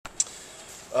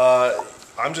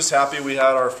I'm just happy we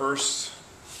had our first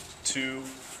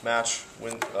two-match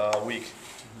week,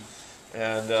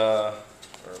 and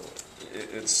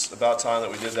it's about time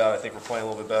that we did that. I think we're playing a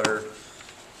little bit better.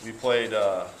 We played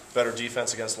better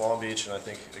defense against Long Beach, and I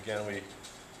think, again, we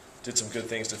did some good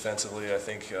things defensively. I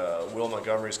think Will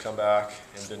Montgomery's come back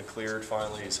and been cleared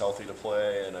finally. He's healthy to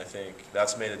play, and I think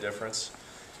that's made a difference.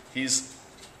 He's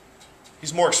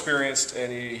more experienced,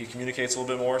 and he communicates a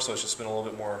little bit more, so it's just been a little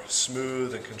bit more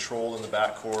smooth and controlled in the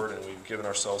backcourt, and we've given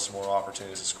ourselves some more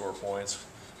opportunities to score points,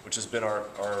 which has been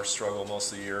our struggle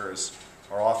most of the year. Is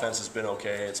our offense has been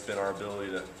okay. It's been our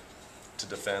ability to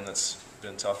defend that's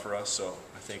been tough for us, so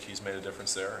I think he's made a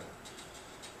difference there.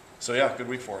 So yeah, good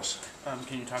week for us.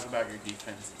 Can you talk about your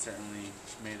defense? It certainly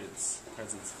made its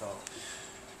presence felt.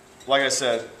 Like I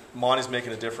said, Monty's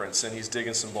making a difference, and he's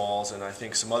digging some balls, and I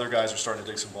think some other guys are starting to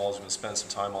dig some balls. We're going to spend some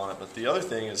time on it. But the other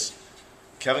thing is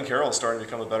Kevin Carroll is starting to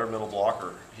become a better middle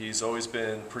blocker. He's always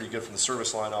been pretty good from the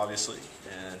service line, obviously,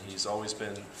 and he's always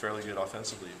been fairly good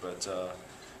offensively. But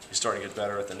he's starting to get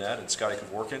better at the net, and Scotty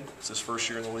Kevorkian, it's his first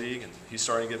year in the league, and he's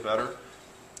starting to get better.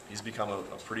 He's become a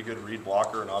pretty good read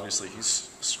blocker, and obviously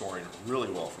he's scoring really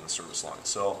well from the service line.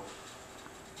 So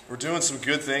we're doing some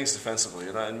good things defensively,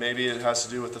 and maybe it has to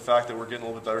do with the fact that we're getting a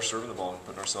little bit better serving the ball and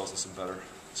putting ourselves in some better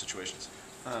situations.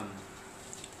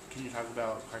 Can you talk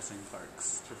about Carson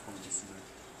Clark's performance?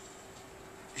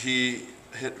 He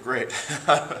hit great.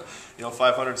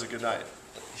 500 is a good night.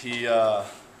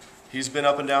 He's been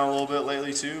up and down a little bit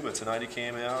lately too, but tonight he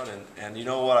came out, and you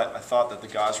know what? I thought that the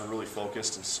guys were really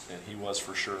focused, and he was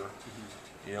for sure.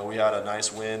 Mm-hmm. We had a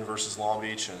nice win versus Long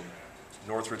Beach, and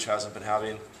Northridge hasn't been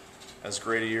having as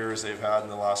great a year as they've had in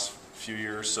the last few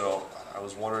years, so I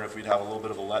was wondering if we'd have a little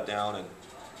bit of a letdown, and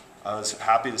I was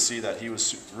happy to see that he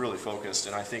was really focused,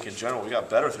 and I think in general we got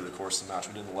better through the course of the match.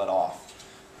 We didn't let off.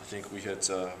 I think we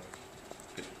hit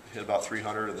about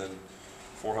 300 and then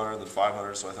 400 and then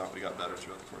 500, so I thought we got better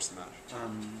throughout the course of the match.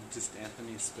 Just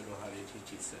Anthony Speraw, how do you think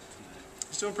he's set tonight?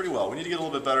 He's doing pretty well. We need to get a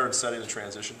little bit better in setting the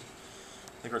transition.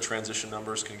 I think our transition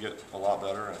numbers can get a lot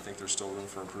better, and I think there's still room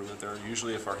for improvement there.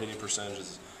 Usually if our hitting percentage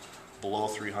is below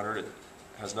 300, it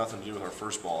has nothing to do with our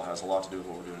first ball. It has a lot to do with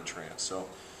what we're doing in trans. So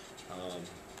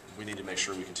we need to make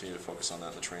sure we continue to focus on that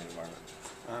in the training environment.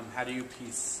 How do you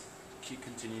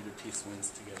continue to piece wins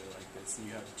together like this? And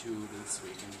you have two this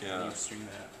week, and how do you string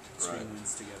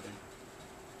wins together?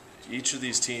 Each of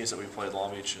these teams that we played,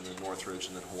 Long Beach and then Northridge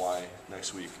and then Hawaii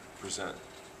next week, present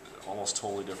almost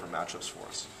totally different matchups for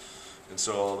us. And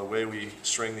so the way we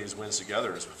string these wins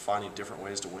together is finding different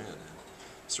ways to win.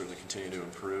 Certainly continue to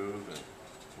improve, and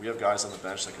we have guys on the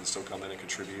bench that can still come in and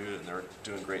contribute, and they're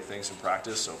doing great things in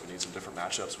practice, so if we need some different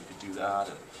matchups we could do that.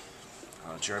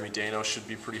 And Jeremy Dano should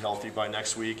be pretty healthy by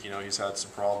next week. He's had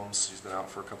some problems. He's been out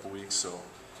for a couple weeks, so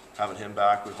having him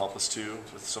back would help us too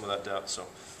with some of that depth. So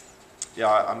yeah,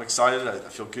 I'm excited. I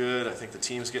feel good. I think the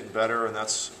team's getting better, and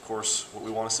that's of course what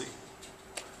we want to see.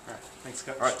 All right, thanks,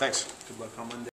 Coach. All right, thanks. Good luck on Monday.